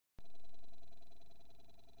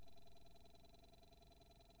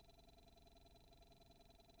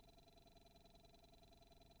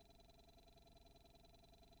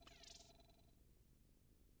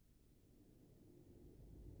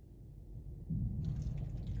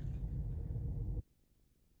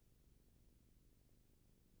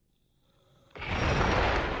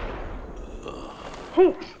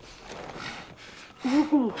Chief!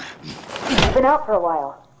 Easy. You've been out for a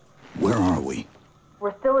while. Where are we?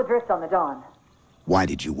 We're still adrift on the Dawn. Why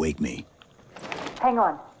did you wake me? Hang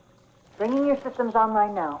on. Bringing your systems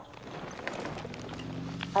online now.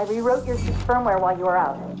 I rewrote your ship's firmware while you were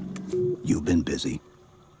out. You've been busy.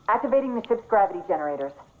 Activating the ship's gravity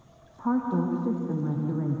generators.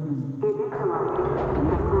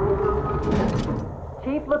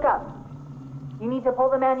 Chief, look up. You need to pull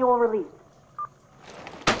the manual release.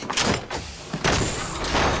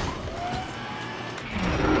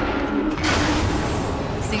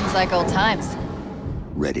 Seems like old times.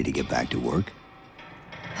 Ready to get back to work?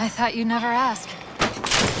 I thought you'd never ask.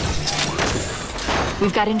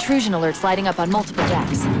 We've got intrusion alerts lighting up on multiple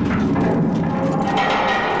decks.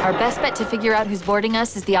 Our best bet to figure out who's boarding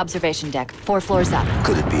us is the observation deck, 4 floors up.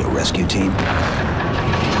 Could it be a rescue team?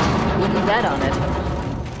 Wouldn't bet on it.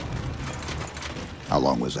 How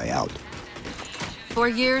long was I out? 4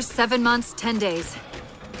 years, 7 months, 10 days.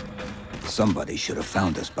 Somebody should have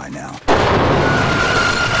found us by now.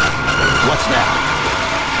 What's that?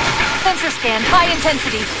 Sensor scan, high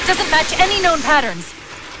intensity. Doesn't match any known patterns.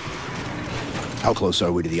 How close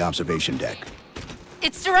are we to the observation deck?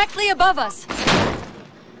 It's directly above us.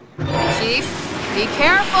 Chief, be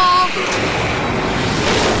careful!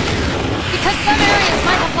 Because some areas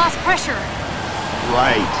might have lost pressure.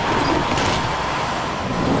 Right.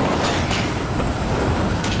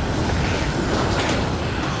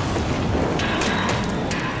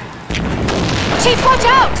 Chief, watch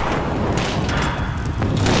out!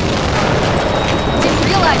 Didn't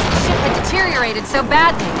realize the ship had deteriorated so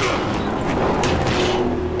badly.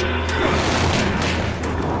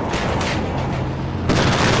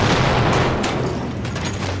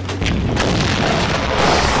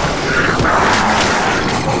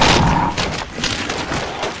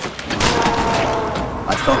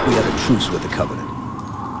 I thought we had a truce with the Covenant.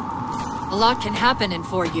 A lot can happen in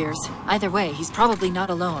 4 years. Either way, he's probably not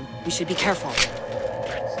alone. We should be careful.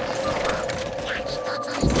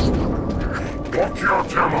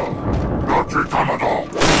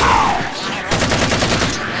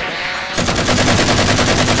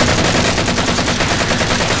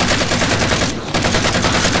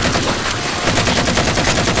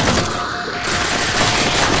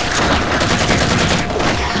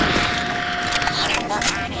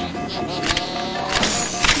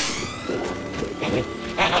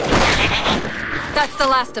 That's the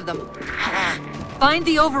last of them. Find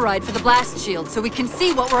the override for the blast shield so we can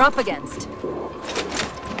see what we're up against.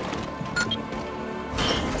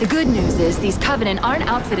 The good news is these Covenant aren't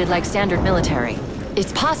outfitted like standard military.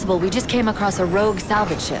 It's possible we just came across a rogue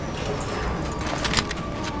salvage ship.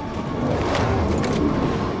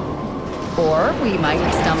 Or we might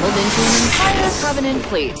have stumbled into an entire Covenant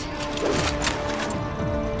fleet.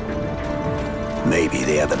 Maybe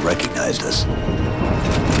they haven't recognized us.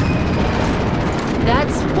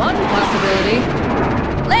 That's one possibility.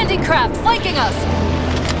 Landing craft flanking us!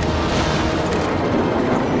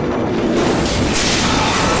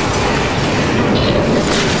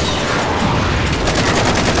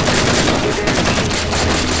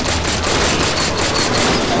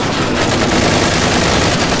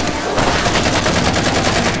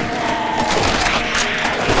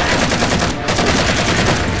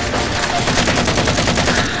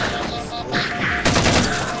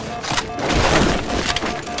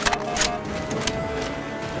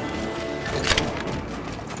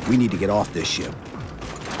 We need to get off this ship.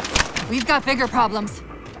 We've got bigger problems.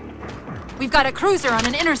 We've got a cruiser on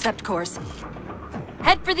an intercept course.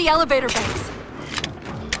 Head for the elevator banks.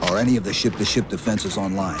 Are any of the ship-to-ship defenses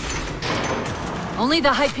online? Only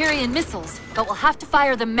the Hyperion missiles, but we'll have to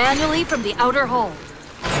fire them manually from the outer hull.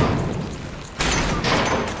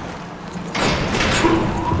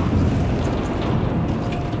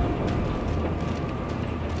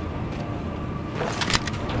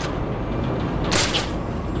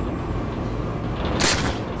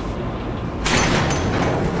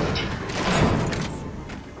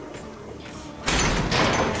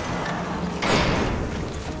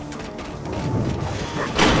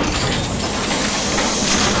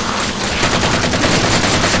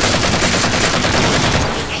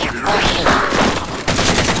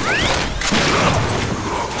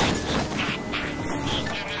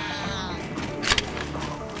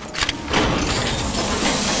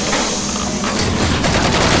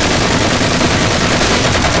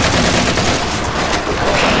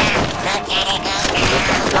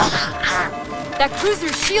 That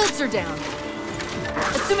cruiser's shields are down.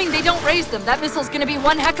 Assuming they don't raise them, that missile's gonna be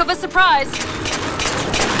one heck of a surprise.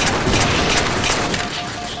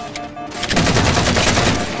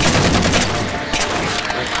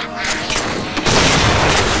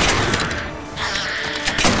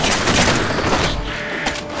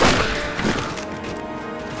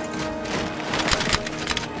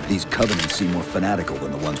 These Covenants seem more fanatical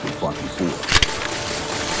than the ones we fought before.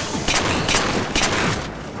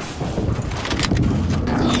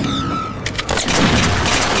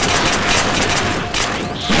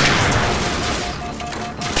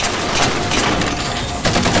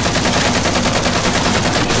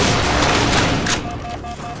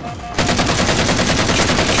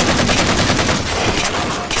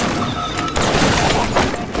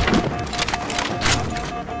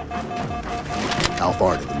 How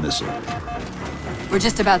far to the missile? We're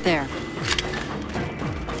just about there.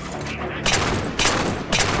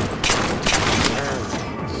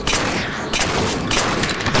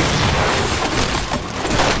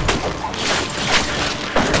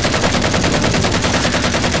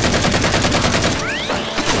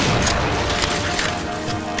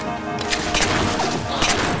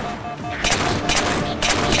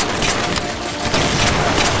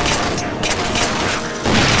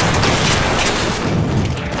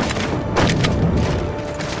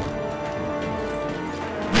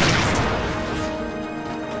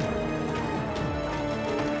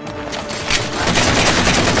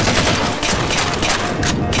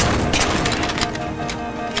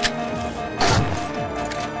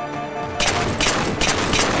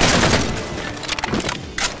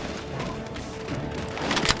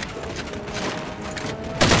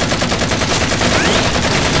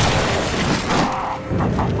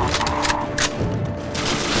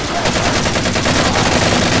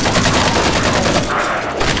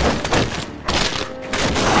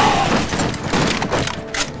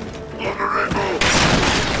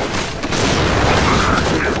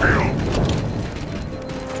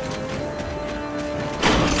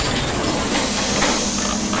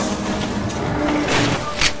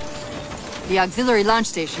 The auxiliary launch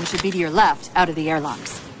station should be to your left, out of the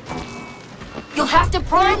airlocks. You'll have to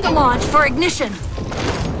prime the launch for ignition.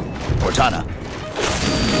 Cortana,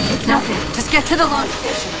 It's nothing. Just get to the launch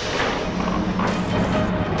station.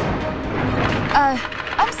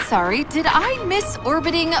 I'm sorry. Did I miss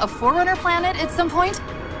orbiting a Forerunner planet at some point?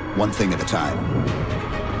 one thing at a time.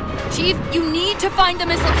 Chief, you need to find the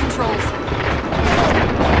missile controls.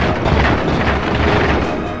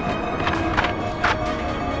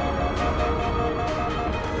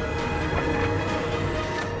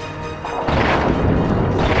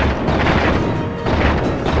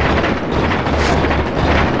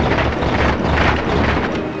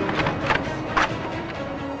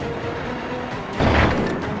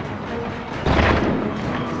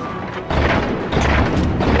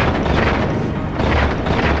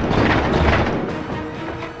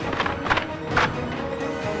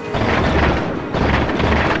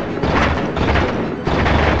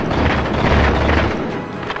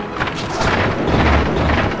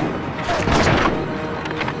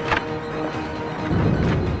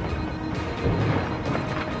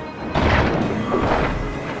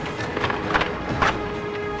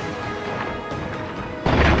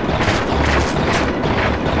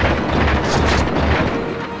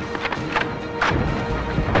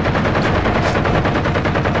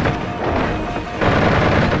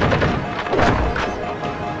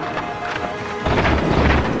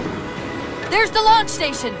 There's the launch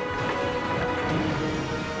station!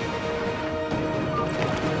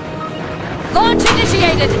 Launch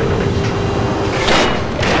initiated!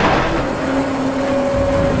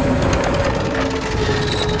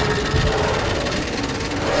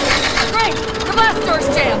 Great! The blast door's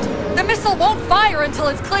jammed! The missile won't fire until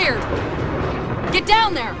it's cleared! Get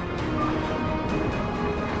down there!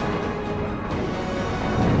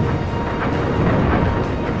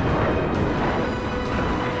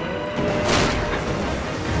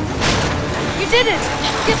 You did it!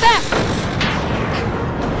 Get back!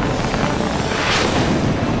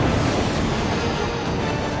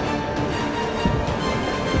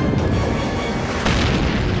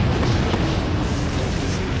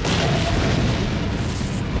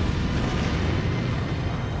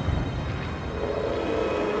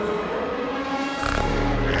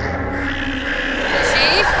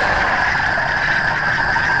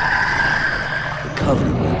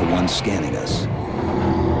 Scanning us.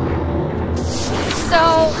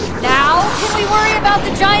 So, now can we worry about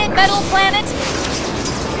the giant metal planet?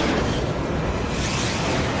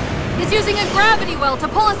 He's using a gravity well to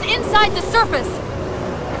pull us inside the surface.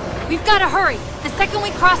 We've got to hurry. The second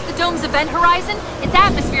we cross the dome's event horizon, its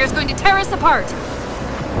atmosphere is going to tear us apart.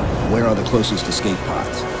 Where are the closest escape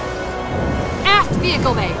pods? Aft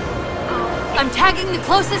vehicle bay. I'm tagging the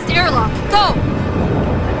closest airlock. Go!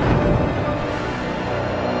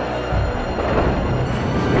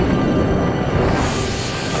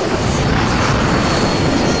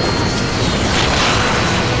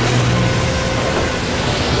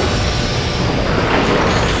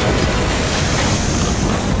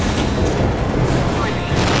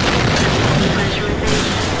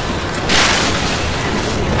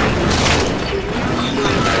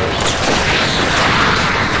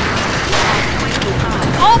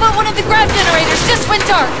 The grav generators just went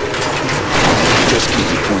dark! Just keep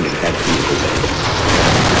me pointed at that vehicle.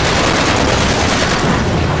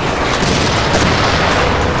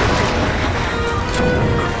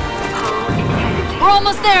 We're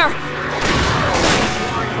almost there!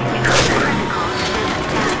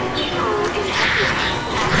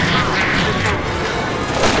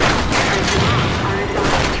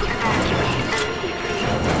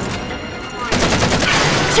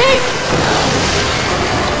 Chief!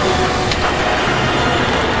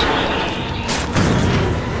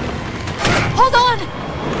 Hold on!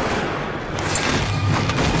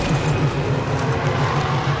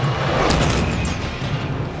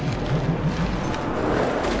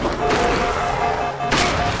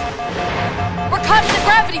 We're caught in the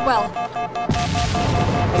gravity well!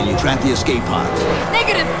 Can you track the escape pods?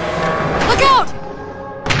 Negative! Look out!